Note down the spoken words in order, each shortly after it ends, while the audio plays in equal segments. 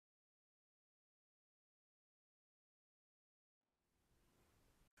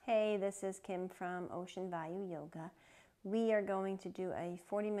Hey, this is Kim from Ocean Vayu Yoga. We are going to do a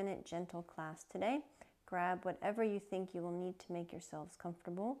 40-minute gentle class today. Grab whatever you think you will need to make yourselves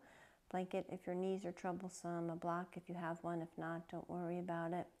comfortable. Blanket if your knees are troublesome, a block if you have one. If not, don't worry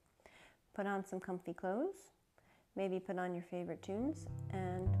about it. Put on some comfy clothes. Maybe put on your favorite tunes,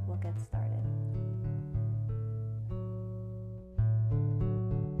 and we'll get started.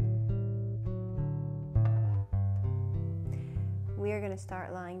 We are going to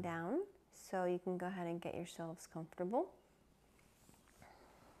start lying down, so you can go ahead and get yourselves comfortable.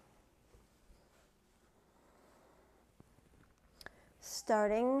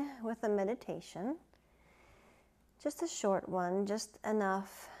 Starting with a meditation, just a short one, just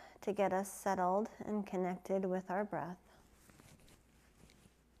enough to get us settled and connected with our breath.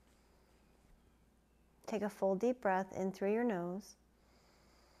 Take a full deep breath in through your nose,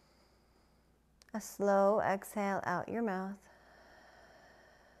 a slow exhale out your mouth,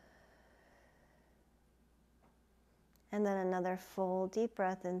 and then another full deep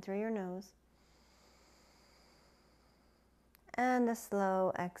breath in through your nose, and a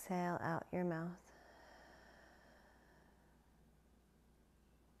slow exhale out your mouth.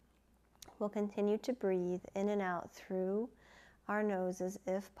 We'll continue to breathe in and out through our noses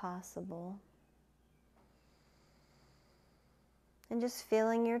if possible. And just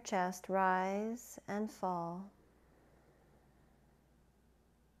feeling your chest rise and fall.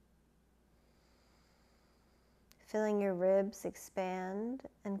 Feeling your ribs expand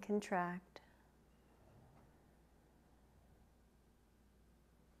and contract.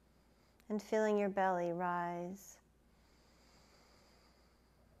 And feeling your belly rise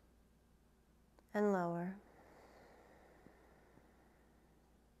and lower.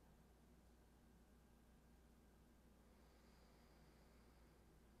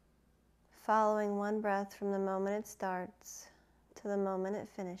 Following one breath from the moment it starts to the moment it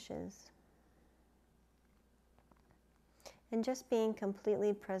finishes. And just being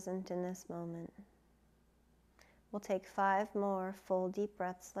completely present in this moment. We'll take 5 more full deep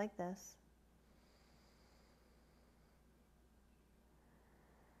breaths like this.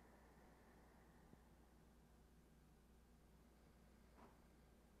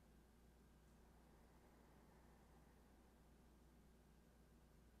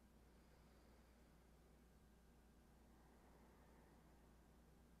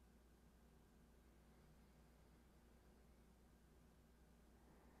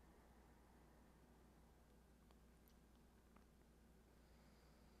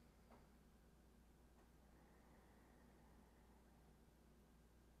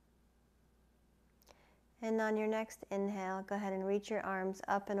 And on your next inhale, go ahead and reach your arms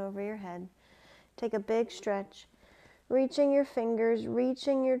up and over your head. Take a big stretch, reaching your fingers,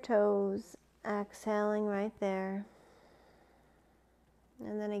 reaching your toes, exhaling right there.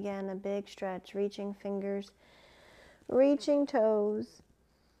 And then again, a big stretch, reaching fingers, reaching toes,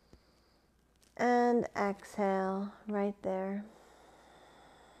 and exhale right there.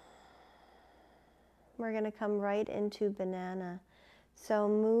 We're going to come right into banana. So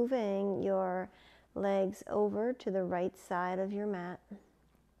moving your legs over to the right side of your mat,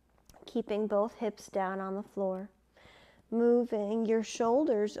 keeping both hips down on the floor. Moving your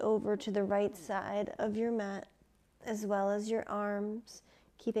shoulders over to the right side of your mat, as well as your arms,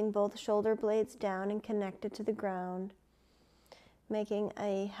 keeping both shoulder blades down and connected to the ground. Making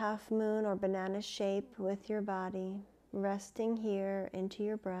a half moon or banana shape with your body, resting here into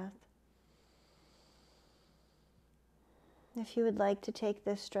your breath. If you would like to take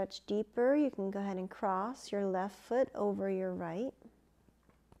this stretch deeper, you can go ahead and cross your left foot over your right.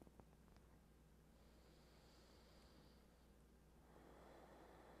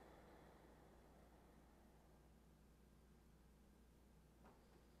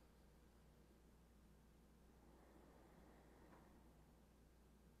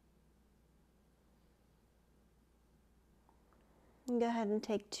 And go ahead and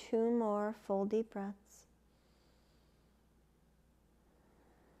take 2 more full deep breaths.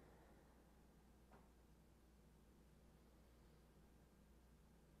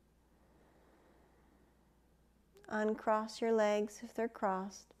 Uncross your legs if they're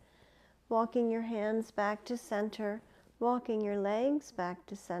crossed, walking your hands back to center, walking your legs back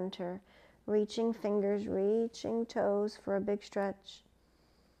to center, reaching fingers, reaching toes for a big stretch.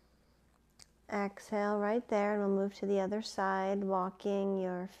 Exhale right there, and we'll move to the other side, walking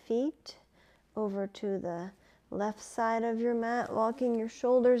your feet over to the left side of your mat, walking your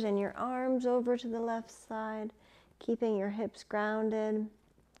shoulders and your arms over to the left side, keeping your hips grounded.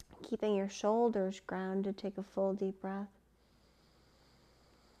 Keeping your shoulders grounded, take a full deep breath.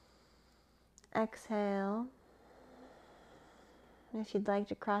 Exhale. And if you'd like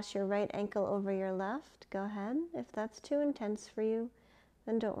to cross your right ankle over your left, go ahead. If that's too intense for you,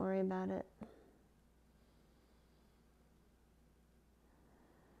 then don't worry about it.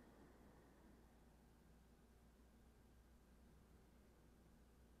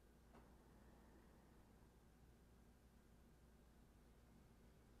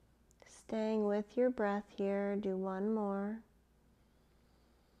 Staying with your breath here, do one more.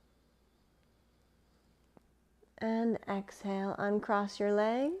 And exhale, uncross your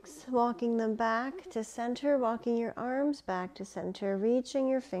legs, walking them back to center, walking your arms back to center, reaching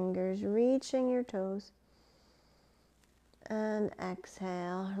your fingers, reaching your toes. And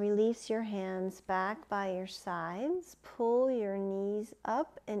exhale, release your hands back by your sides, pull your knees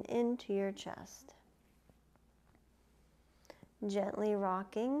up and into your chest. Gently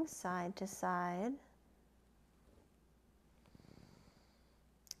rocking side to side.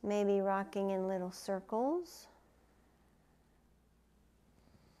 Maybe rocking in little circles.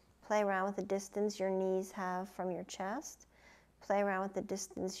 Play around with the distance your knees have from your chest. Play around with the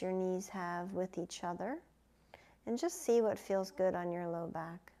distance your knees have with each other. And just see what feels good on your low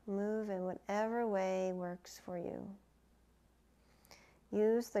back. Move in whatever way works for you.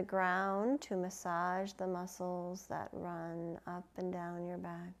 Use the ground to massage the muscles that run up and down your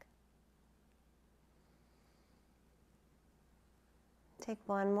back. Take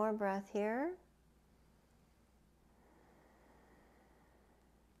one more breath here.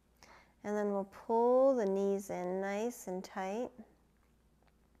 And then we'll pull the knees in nice and tight.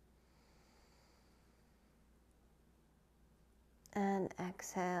 And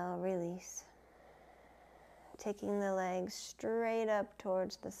exhale, release. Taking the legs straight up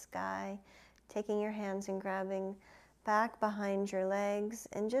towards the sky. Taking your hands and grabbing back behind your legs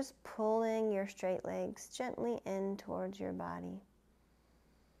and just pulling your straight legs gently in towards your body.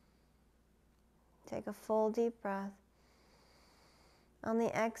 Take a full deep breath. On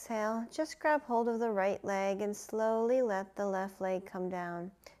the exhale, just grab hold of the right leg and slowly let the left leg come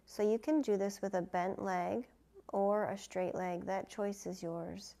down. So you can do this with a bent leg or a straight leg. That choice is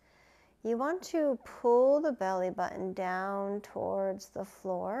yours. You want to pull the belly button down towards the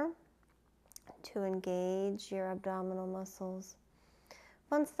floor to engage your abdominal muscles.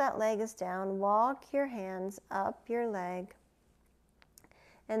 Once that leg is down, walk your hands up your leg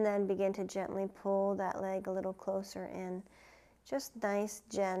and then begin to gently pull that leg a little closer in. Just nice,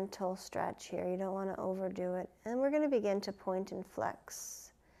 gentle stretch here. You don't want to overdo it. And we're going to begin to point and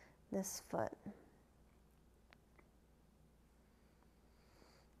flex this foot.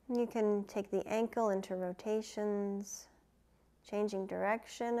 You can take the ankle into rotations, changing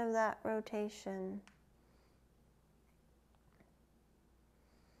direction of that rotation.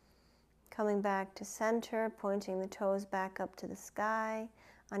 Coming back to center, pointing the toes back up to the sky.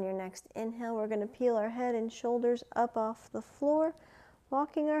 On your next inhale, we're going to peel our head and shoulders up off the floor,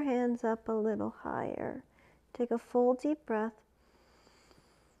 walking our hands up a little higher. Take a full deep breath.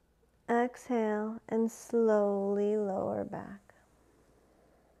 Exhale and slowly lower back.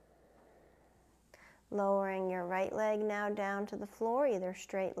 Lowering your right leg now down to the floor, either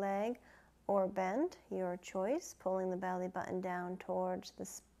straight leg or bent, your choice. Pulling the belly button down towards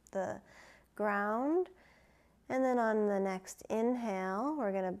the ground. And then on the next inhale,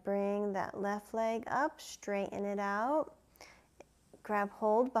 we're going to bring that left leg up, straighten it out. Grab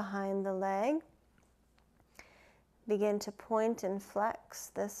hold behind the leg. Begin to point and flex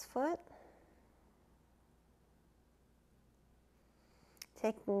this foot.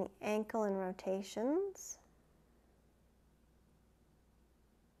 Taking the ankle in rotations.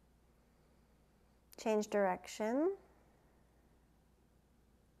 Change direction.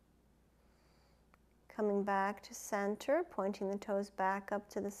 Coming back to center, pointing the toes back up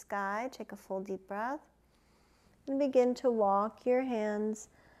to the sky. Take a full deep breath. And begin to walk your hands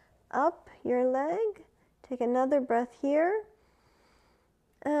up your leg. Take another breath here.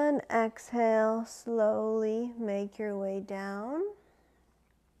 And exhale, slowly make your way down.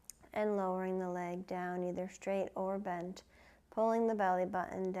 And lowering the leg down, either straight or bent. Pulling the belly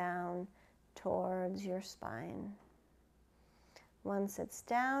button down towards your spine. Once it's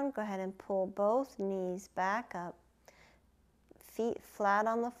down, go ahead and pull both knees back up. Feet flat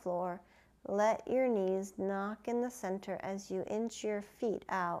on the floor. Let your knees knock in the center as you inch your feet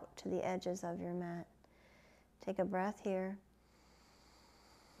out to the edges of your mat. Take a breath here.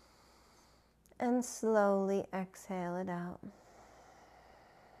 And slowly exhale it out.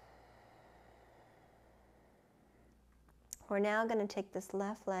 We're now going to take this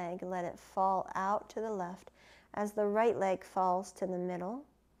left leg, let it fall out to the left as the right leg falls to the middle,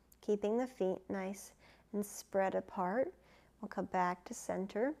 keeping the feet nice and spread apart. We'll come back to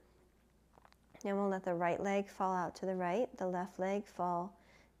center. And we'll let the right leg fall out to the right, the left leg fall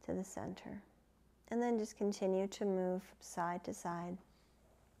to the center. And then just continue to move from side to side.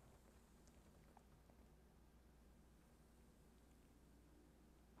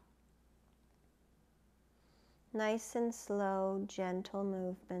 Nice and slow, gentle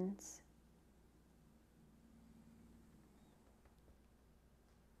movements.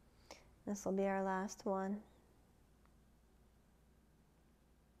 This will be our last one.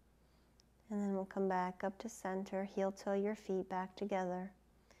 And then we'll come back up to center, heel toe your feet back together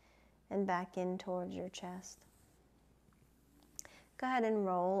and back in towards your chest. Go ahead and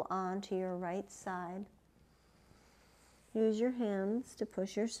roll onto your right side. Use your hands to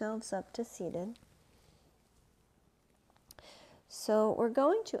push yourselves up to seated. So we're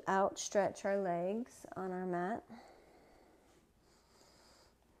going to outstretch our legs on our mat.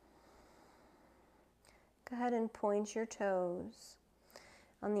 Go ahead and point your toes.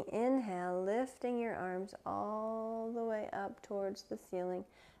 On the inhale, lifting your arms all the way up towards the ceiling.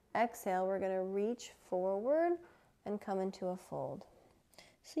 Exhale, we're going to reach forward and come into a fold.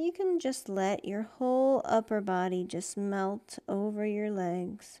 So you can just let your whole upper body just melt over your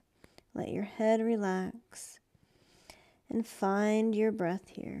legs. Let your head relax and find your breath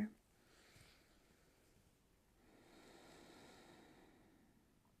here.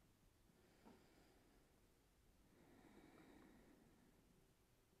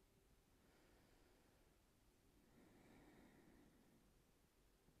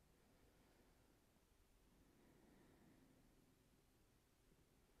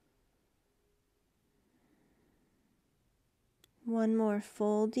 One more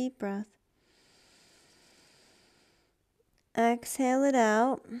full deep breath. Exhale it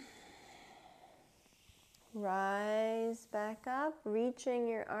out. Rise back up, reaching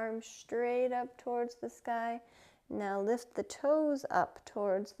your arms straight up towards the sky. Now lift the toes up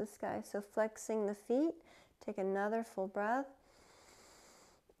towards the sky. So flexing the feet. Take another full breath.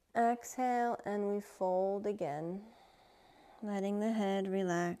 Exhale, and we fold again. Letting the head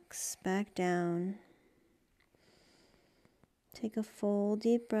relax back down. Take a full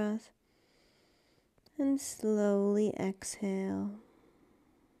deep breath and slowly exhale.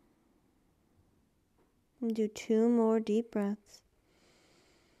 And do 2 more deep breaths.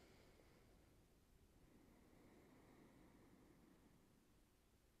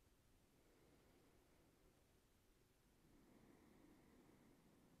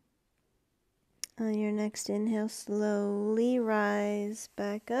 On your next inhale, slowly rise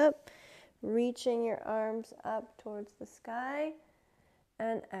back up, reaching your arms up towards the sky,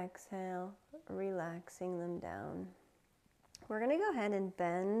 and exhale, relaxing them down. We're going to go ahead and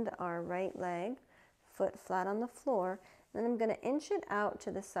bend our right leg, foot flat on the floor, and then I'm going to inch it out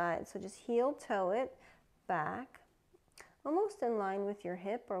to the side. So just heel toe it back, almost in line with your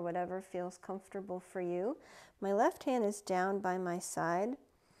hip or whatever feels comfortable for you. My left hand is down by my side,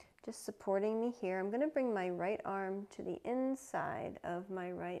 just supporting me here. I'm going to bring my right arm to the inside of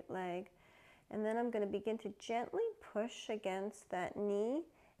my right leg, and then I'm going to begin to gently push against that knee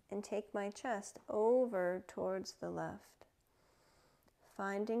and take my chest over towards the left.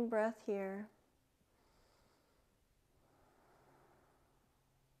 Finding breath here.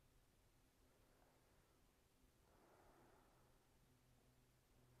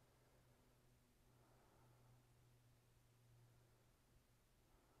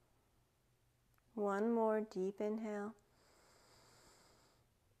 One more deep inhale.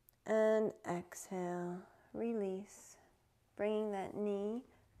 And exhale, release, bringing that knee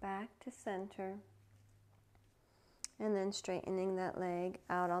back to center, and then straightening that leg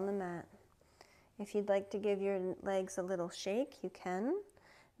out on the mat. If you'd like to give your legs a little shake, you can.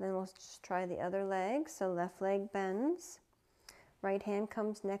 Then we'll just try the other leg. So left leg bends, right hand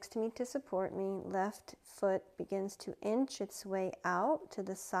comes next to me to support me, left foot begins to inch its way out to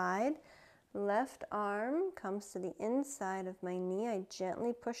the side. Left arm comes to the inside of my knee. I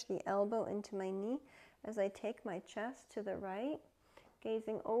gently push the elbow into my knee as I take my chest to the right,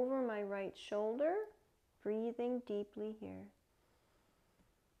 gazing over my right shoulder, breathing deeply here.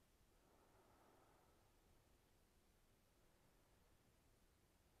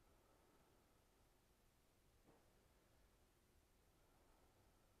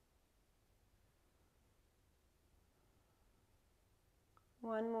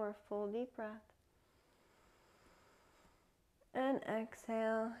 One more full deep breath. And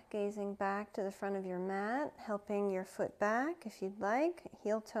exhale, gazing back to the front of your mat, helping your foot back if you'd like,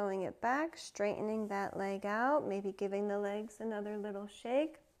 heel toeing it back, straightening that leg out, maybe giving the legs another little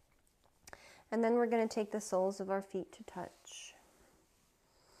shake. And then we're going to take the soles of our feet to touch.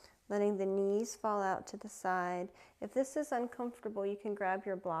 letting the knees fall out to the side. If this is uncomfortable, you can grab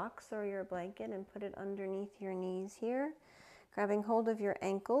your blocks or your blanket and put it underneath your knees here. Grabbing hold of your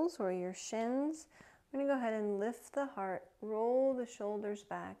ankles or your shins. We're going to go ahead and lift the heart, roll the shoulders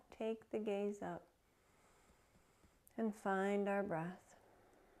back, take the gaze up, and find our breath.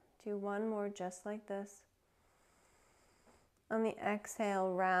 Do one more just like this. On the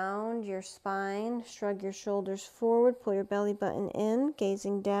exhale, round your spine, shrug your shoulders forward, pull your belly button in,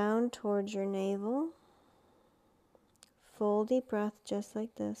 gazing down towards your navel. Full deep breath, just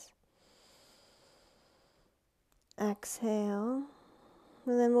like this. Exhale,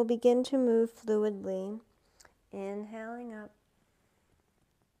 and then we'll begin to move fluidly. Inhaling up,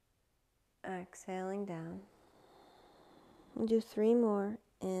 exhaling down. We'll do 3 more.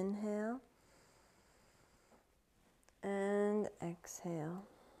 Inhale and exhale.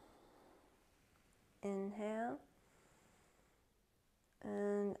 Inhale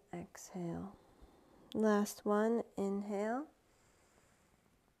and exhale. Last one. Inhale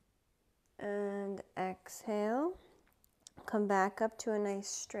and exhale. Come back up to a nice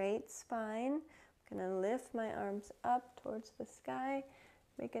straight spine. I'm going to lift my arms up towards the sky.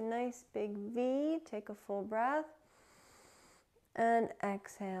 Make a nice big V. Take a full breath. And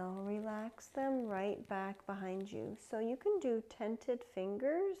exhale. Relax them right back behind you. So you can do tented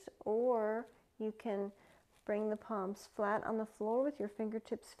fingers, or you can bring the palms flat on the floor with your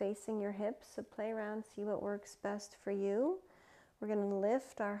fingertips facing your hips. So play around, see what works best for you. We're going to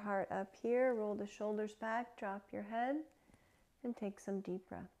lift our heart up here, roll the shoulders back, drop your head, and take some deep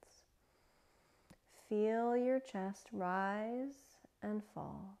breaths. Feel your chest rise and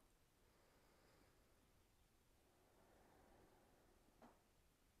fall.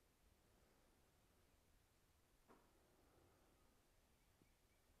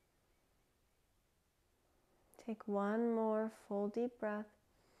 Take one more full deep breath.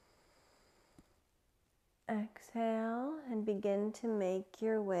 Exhale and begin to make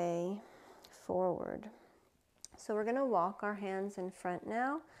your way forward. So we're going to walk our hands in front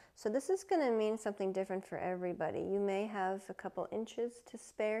now. So this is going to mean something different for everybody. You may have a couple inches to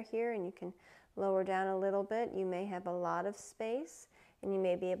spare here and you can lower down a little bit. You may have a lot of space and you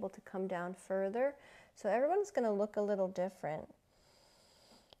may be able to come down further. So everyone's going to look a little different.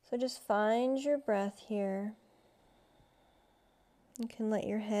 So just find your breath here. You can let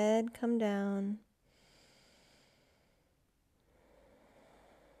your head come down.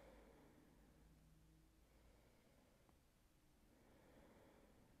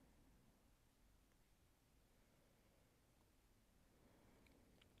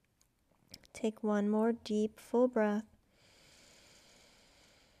 Take one more deep, full breath.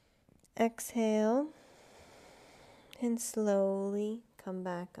 Exhale and slowly come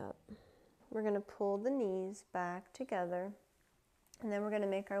back up. We're going to pull the knees back together. And then we're going to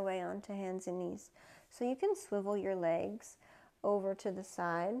make our way onto hands and knees. So you can swivel your legs over to the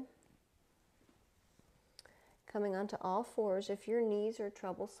side. Coming onto all fours. If your knees are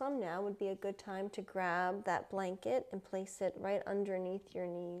troublesome, now would be a good time to grab that blanket and place it right underneath your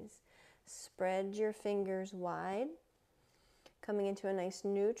knees. Spread your fingers wide. Coming into a nice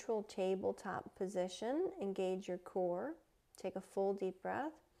neutral tabletop position. Engage your core. Take a full deep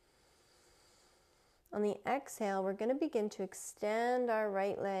breath. On the exhale, we're going to begin to extend our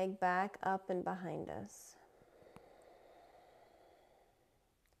right leg back up and behind us.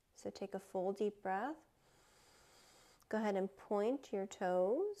 So take a full deep breath. Go ahead and point your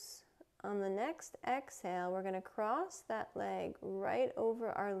toes. On the next exhale, we're going to cross that leg right over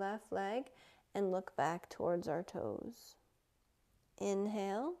our left leg and look back towards our toes.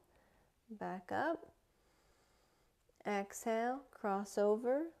 Inhale, back up. Exhale, cross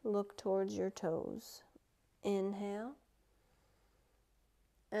over, look towards your toes. Inhale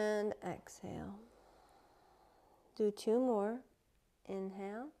and exhale. Do 2 more.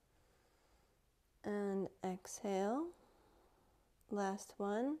 Inhale and exhale. Last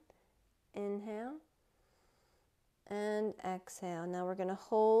one. Inhale and exhale. Now we're going to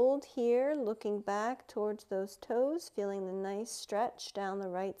hold here, looking back towards those toes, feeling the nice stretch down the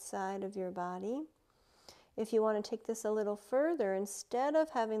right side of your body. If you want to take this a little further, instead of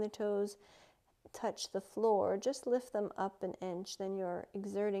having the toes touch the floor, just lift them up an inch. Then you're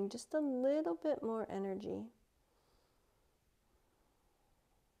exerting just a little bit more energy.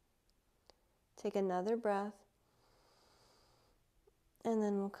 Take another breath. And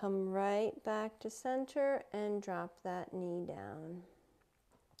then we'll come right back to center and drop that knee down.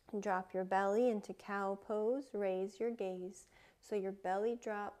 Drop your belly into cow pose. Raise your gaze. So your belly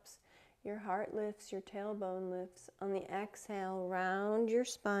drops. Your heart lifts, your tailbone lifts. On the exhale, round your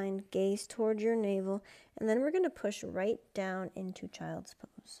spine, gaze toward your navel, and then we're going to push right down into child's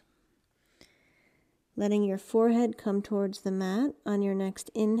pose. letting your forehead come towards the mat. On your next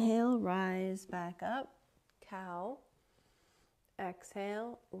inhale, rise back up, cow.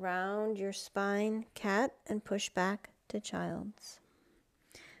 Exhale, round your spine, cat, and push back to child's.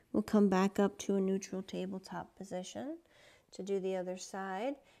 We'll come back up to a neutral tabletop position to do the other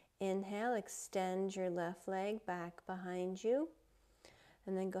side. Inhale, extend your left leg back behind you.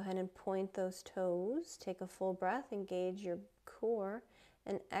 And then go ahead and point those toes. Take a full breath, engage your core,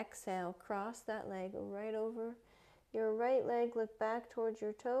 and exhale, cross that leg right over your right leg. Look back towards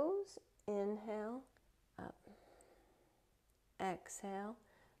your toes. Inhale, up. Exhale,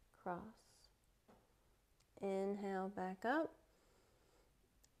 cross. Inhale, back up.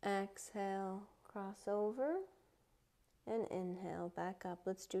 Exhale, cross over. And inhale, back up.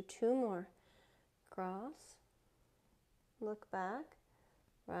 Let's do two more. Cross. Look back.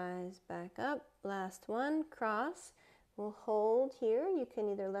 Rise back up. Last one. Cross. We'll hold here. You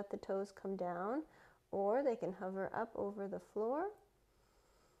can either let the toes come down or they can hover up over the floor.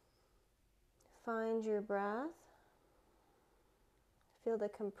 Find your breath. Feel the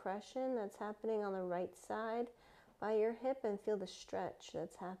compression that's happening on the right side by your hip and feel the stretch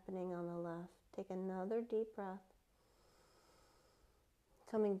that's happening on the left. Take another deep breath.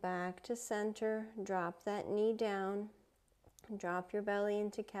 Coming back to center, drop that knee down. Drop your belly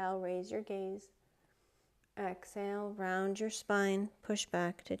into cow, raise your gaze. Exhale, round your spine, push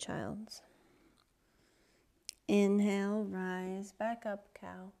back to child's. Inhale, rise back up,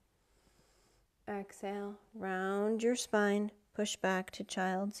 cow. Exhale, round your spine, push back to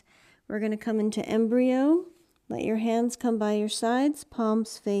child's. We're going to come into embryo. Let your hands come by your sides,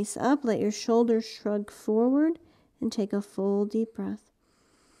 palms face up. Let your shoulders shrug forward and take a full deep breath.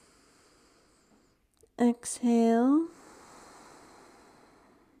 Exhale.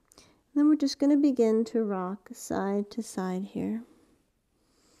 Then we're just going to begin to rock side to side here.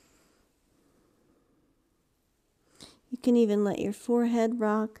 You can even let your forehead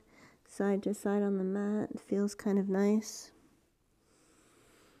rock side to side on the mat. It feels kind of nice.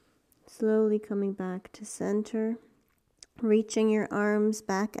 Slowly coming back to center. Reaching your arms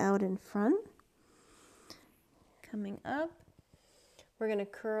back out in front. Coming up. We're going to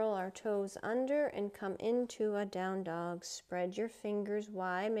curl our toes under and come into a down dog. Spread your fingers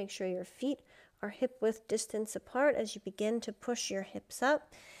wide. Make sure your feet are hip width distance apart as you begin to push your hips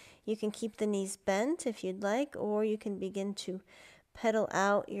up. You can keep the knees bent if you'd like, or you can begin to pedal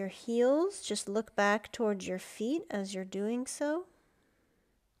out your heels. Just look back towards your feet as you're doing so.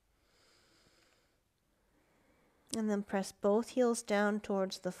 And then press both heels down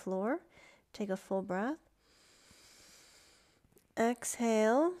towards the floor. Take a full breath.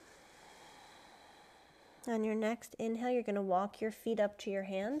 Exhale. On your next inhale, you're going to walk your feet up to your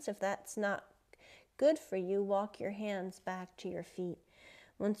hands. If that's not good for you, walk your hands back to your feet.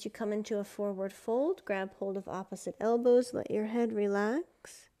 Once you come into a forward fold, grab hold of opposite elbows, let your head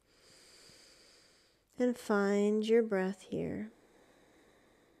relax, and find your breath here.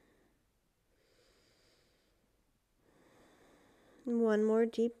 One more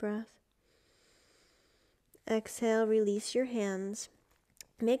deep breath. Exhale, release your hands.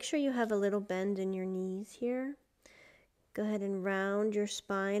 Make sure you have a little bend in your knees here. Go ahead and round your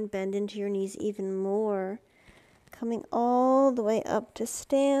spine, bend into your knees even more. Coming all the way up to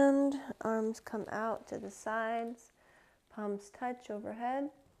stand. Arms come out to the sides. Palms touch overhead.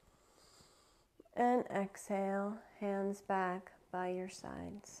 And exhale, hands back by your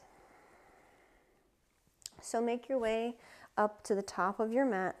sides. So make your way up to the top of your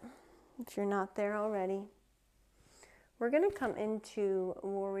mat if you're not there already. We're going to come into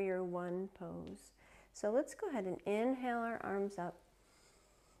Warrior One pose. So let's go ahead and inhale our arms up.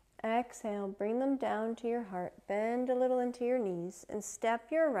 Exhale, bring them down to your heart. Bend a little into your knees and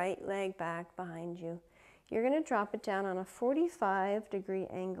step your right leg back behind you. You're going to drop it down on a 45-degree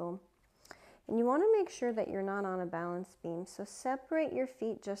angle. And you want to make sure that you're not on a balance beam. So separate your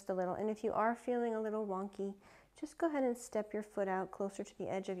feet just a little. And if you are feeling a little wonky, just go ahead and step your foot out closer to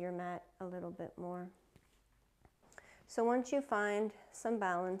the edge of your mat a little bit more. So once you find some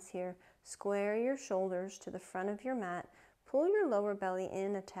balance here, square your shoulders to the front of your mat. Pull your lower belly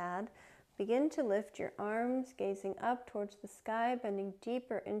in a tad. Begin to lift your arms, gazing up towards the sky, bending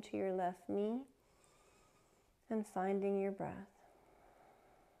deeper into your left knee, and finding your breath.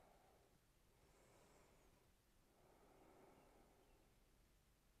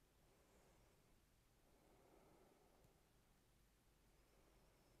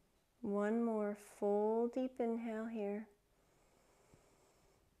 One more full deep inhale here.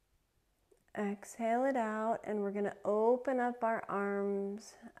 Exhale it out, and we're going to open up our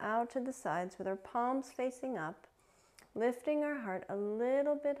arms out to the sides with our palms facing up. Lifting our heart a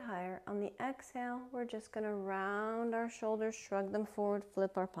little bit higher. On the exhale, we're just going to round our shoulders, shrug them forward,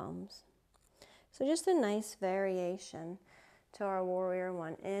 flip our palms. So just a nice variation to our warrior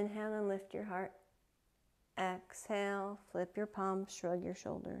one. Inhale and lift your heart. Exhale, flip your palms, shrug your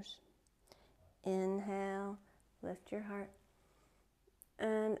shoulders. Inhale, lift your heart.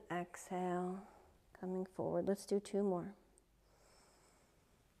 And exhale, coming forward. Let's do 2 more.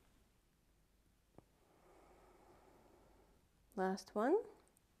 Last one.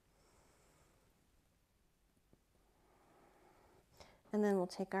 And then we'll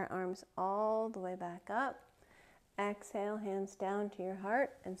take our arms all the way back up. Exhale, hands down to your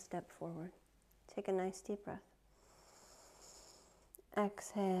heart and step forward. Take a nice deep breath.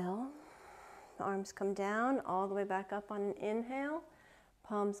 Exhale. Arms come down all the way back up on an inhale.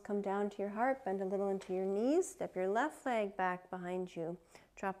 Palms come down to your heart, bend a little into your knees. Step your left leg back behind you.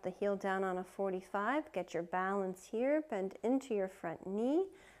 Drop the heel down on a 45. Get your balance here. Bend into your front knee,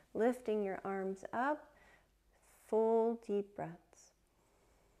 lifting your arms up. Full deep breaths.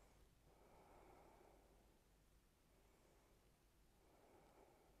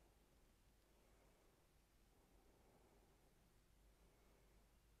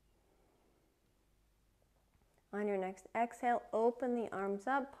 On your next exhale, open the arms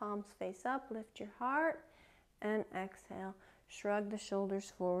up, palms face up, lift your heart, and exhale. Shrug the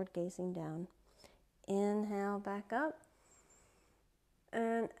shoulders forward, gazing down. Inhale back up,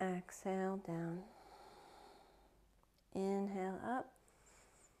 and exhale down. Inhale up,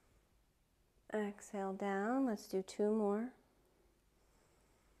 exhale down. Let's do 2 more.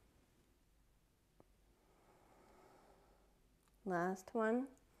 Last one.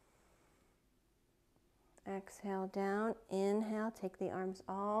 Exhale down, inhale, take the arms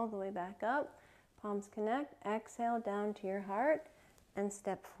all the way back up, palms connect, exhale down to your heart and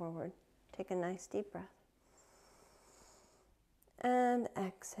step forward. Take a nice deep breath. And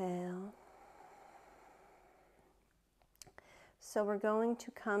exhale. So we're going to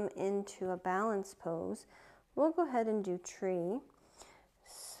come into a balance pose. We'll go ahead and do tree.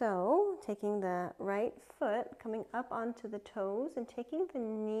 So taking the right foot, coming up onto the toes and taking the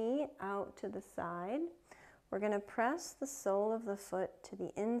knee out to the side. We're going to press the sole of the foot to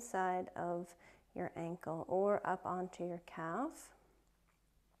the inside of your ankle or up onto your calf.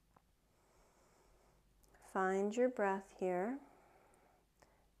 Find your breath here.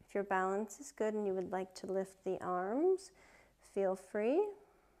 If your balance is good and you would like to lift the arms, feel free.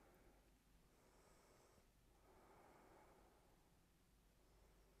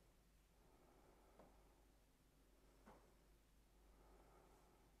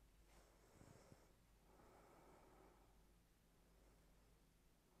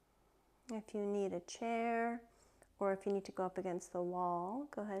 If you need a chair or if you need to go up against the wall,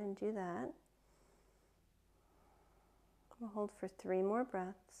 go ahead and do that. We'll hold for 3 more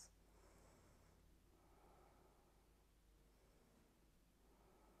breaths.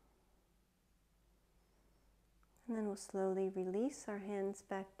 And then we'll slowly release our hands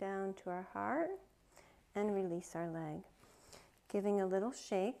back down to our heart and release our leg. Giving a little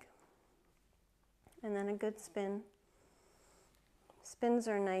shake and then a good spin. Spins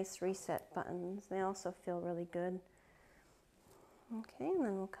are nice reset buttons. They also feel really good. Okay, and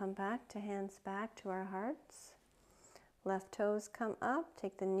then we'll come back to hands back to our hearts. Left toes come up,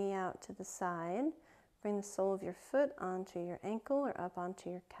 take the knee out to the side. Bring the sole of your foot onto your ankle or up onto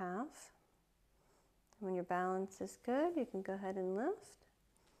your calf. When your balance is good, you can go ahead and lift.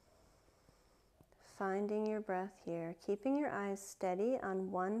 Finding your breath here, keeping your eyes steady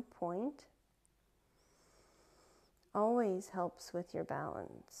on one point. Always helps with your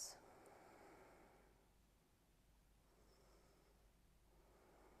balance.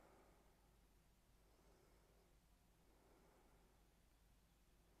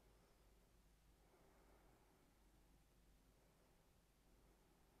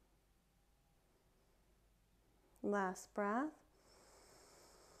 Last breath.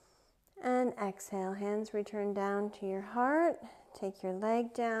 And exhale, hands return down to your heart. Take your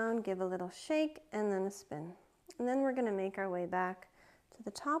leg down, give a little shake, and then a spin. And then we're going to make our way back to the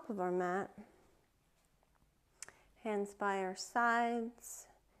top of our mat. Hands by our sides.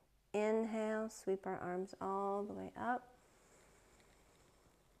 Inhale, sweep our arms all the way up.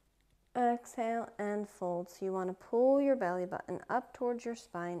 Exhale and fold. So you want to pull your belly button up towards your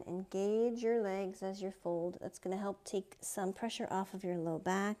spine. Engage your legs as you fold. That's going to help take some pressure off of your low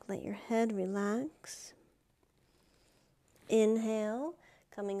back. Let your head relax. Inhale,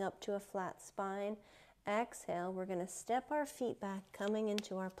 coming up to a flat spine. Exhale, we're going to step our feet back, coming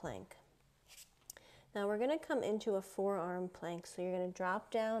into our plank. Now we're going to come into a forearm plank. So you're going to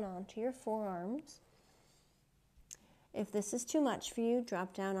drop down onto your forearms. If this is too much for you,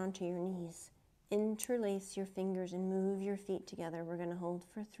 drop down onto your knees. Interlace your fingers and move your feet together. We're going to hold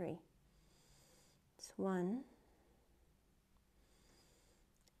for 3. It's 1,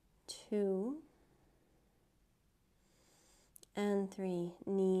 2, and 3.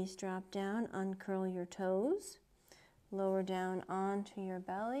 Knees drop down, uncurl your toes, lower down onto your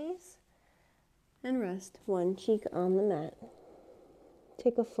bellies, and rest one cheek on the mat.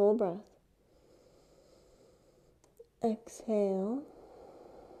 Take a full breath. Exhale.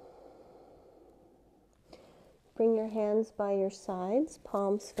 Bring your hands by your sides,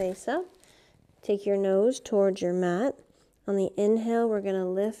 palms face up. Take your nose towards your mat. On the inhale, we're going to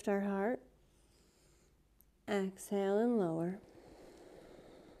lift our heart. Exhale and lower.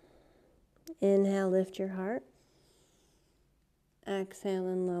 Inhale, lift your heart. Exhale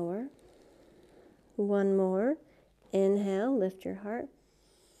and lower. One more. Inhale, lift your heart.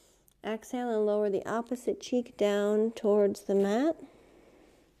 Exhale and lower the opposite cheek down towards the mat.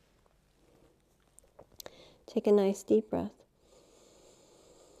 Take a nice deep breath.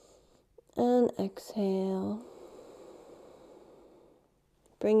 And exhale.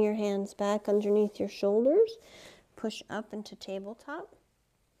 Bring your hands back underneath your shoulders. Push up into tabletop.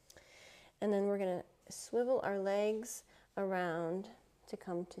 And then we're going to swivel our legs around to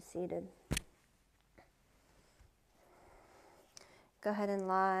come to seated. Go ahead and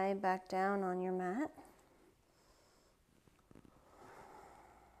lie back down on your mat.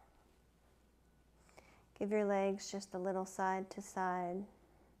 Give your legs just a little side to side.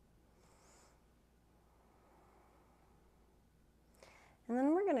 And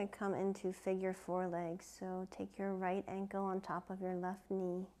then we're going to come into figure 4 legs. So take your right ankle on top of your left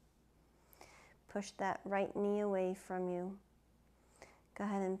knee. Push that right knee away from you. Go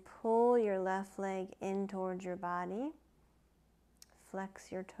ahead and pull your left leg in towards your body.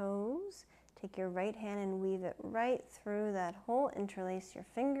 Flex your toes. Take your right hand and weave it right through that hole. Interlace your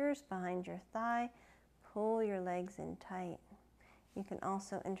fingers behind your thigh. Pull your legs in tight. You can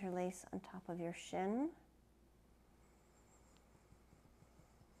also interlace on top of your shin.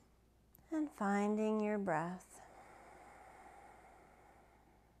 And finding your breath.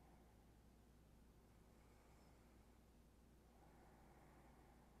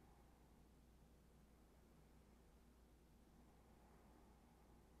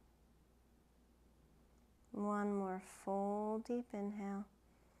 One more full deep inhale.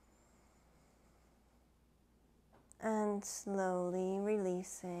 And slowly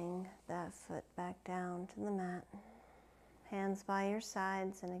releasing that foot back down to the mat. Hands by your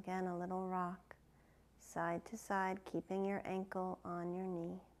sides, and again a little rock, side to side, keeping your ankle on your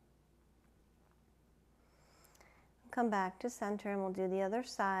knee. Come back to center and we'll do the other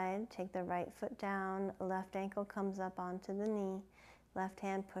side. Take the right foot down, left ankle comes up onto the knee. Left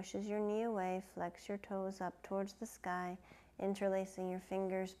hand pushes your knee away, flex your toes up towards the sky, interlacing your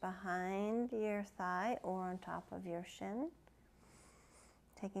fingers behind your thigh or on top of your shin.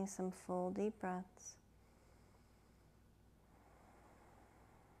 Taking some full deep breaths.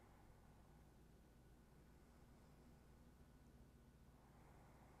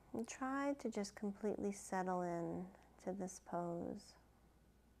 And try to just completely settle in to this pose.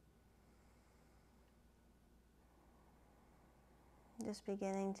 Just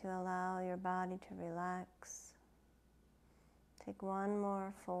beginning to allow your body to relax. Take one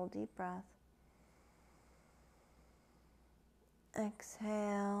more full deep breath.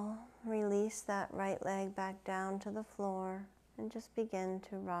 Exhale, release that right leg back down to the floor and just begin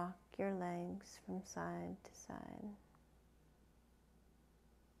to rock your legs from side to side.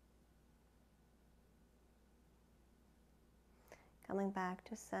 Coming back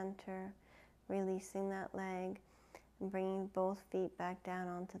to center, releasing that leg and bringing both feet back down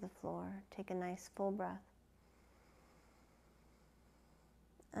onto the floor. Take a nice full breath.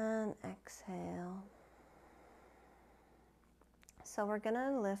 And exhale. So we're going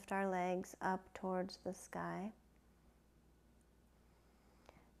to lift our legs up towards the sky.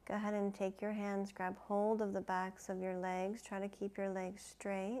 Go ahead and take your hands, grab hold of the backs of your legs. Try to keep your legs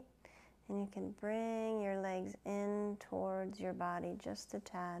straight. And you can bring your legs in towards your body just a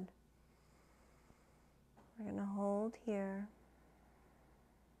tad. We're going to hold here.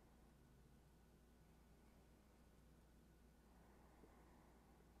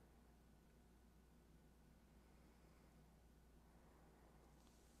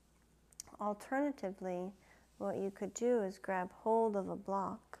 Alternatively, what you could do is grab hold of a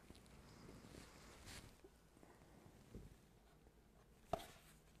block.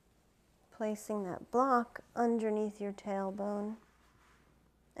 Placing that block underneath your tailbone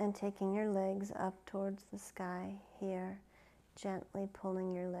and taking your legs up towards the sky here, gently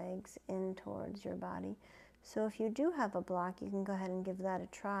pulling your legs in towards your body. So if you do have a block, you can go ahead and give that a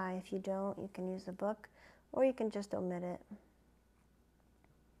try. If you don't, you can use a book, or you can just omit it.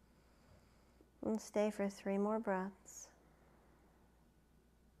 And stay for 3 more breaths.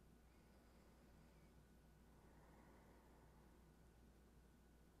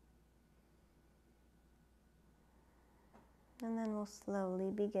 And then we'll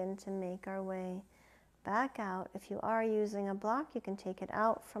slowly begin to make our way back out. If you are using a block, you can take it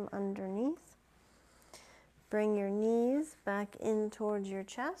out from underneath. Bring your knees back in towards your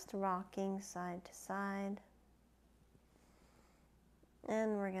chest, rocking side to side.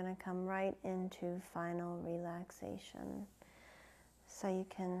 And we're going to come right into final relaxation. So you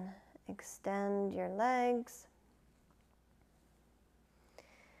can extend your legs.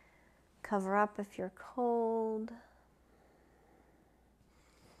 Cover up if you're cold.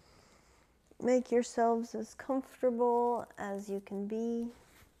 Make yourselves as comfortable as you can be.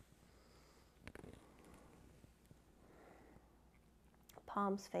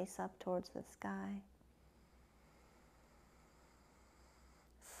 Palms face up towards the sky.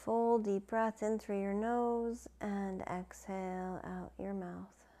 Full deep breath in through your nose and exhale out your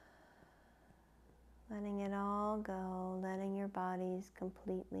mouth. Letting it all go, letting your bodies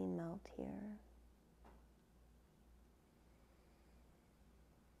completely melt here.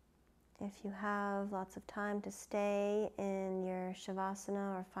 If you have lots of time to stay in your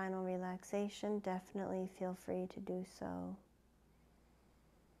Shavasana or final relaxation, definitely feel free to do so.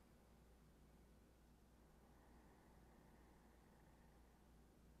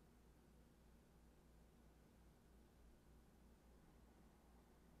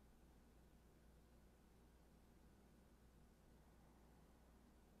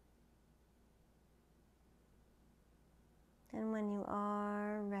 And when you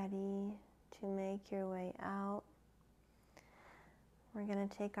are ready to make your way out, we're going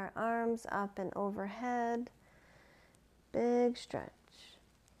to take our arms up and overhead. Big stretch.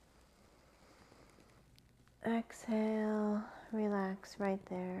 Exhale, relax right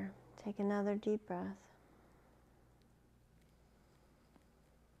there. Take another deep breath.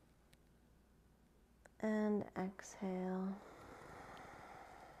 And exhale.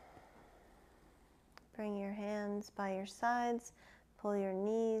 Bring your hands by your sides, pull your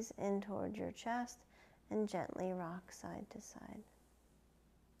knees in towards your chest, and gently rock side to side.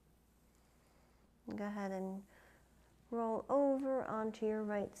 Go ahead and roll over onto your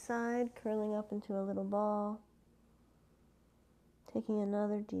right side, curling up into a little ball. Taking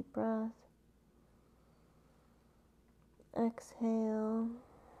another deep breath. Exhale.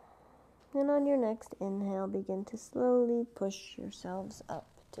 And on your next inhale, begin to slowly push yourselves up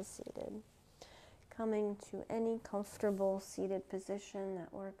to seated. Coming to any comfortable seated position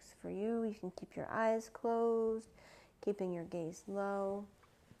that works for you. You can keep your eyes closed, keeping your gaze low.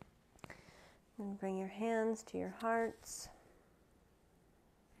 And bring your hands to your hearts.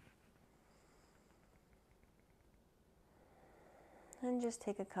 And just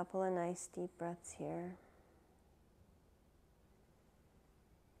take a couple of nice deep breaths here.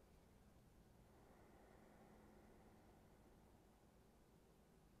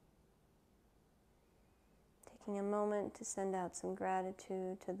 Taking a moment to send out some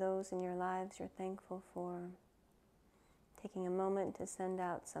gratitude to those in your lives you're thankful for. Taking a moment to send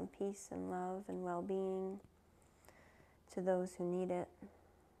out some peace and love and well-being to those who need it.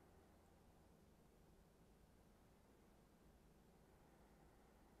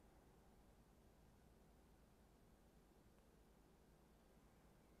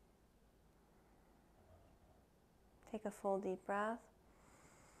 Take a full deep breath.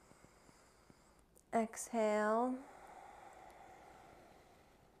 Exhale.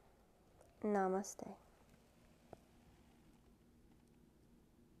 Namaste.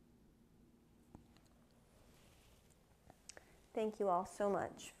 Thank you all so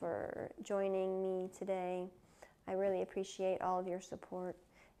much for joining me today. I really appreciate all of your support.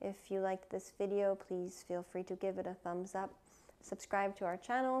 If you liked this video, please feel free to give it a thumbs up. Subscribe to our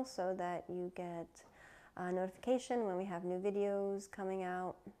channel so that you get a notification when we have new videos coming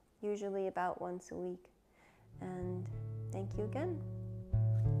out, usually about once a week. And thank you again.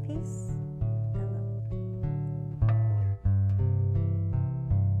 Peace.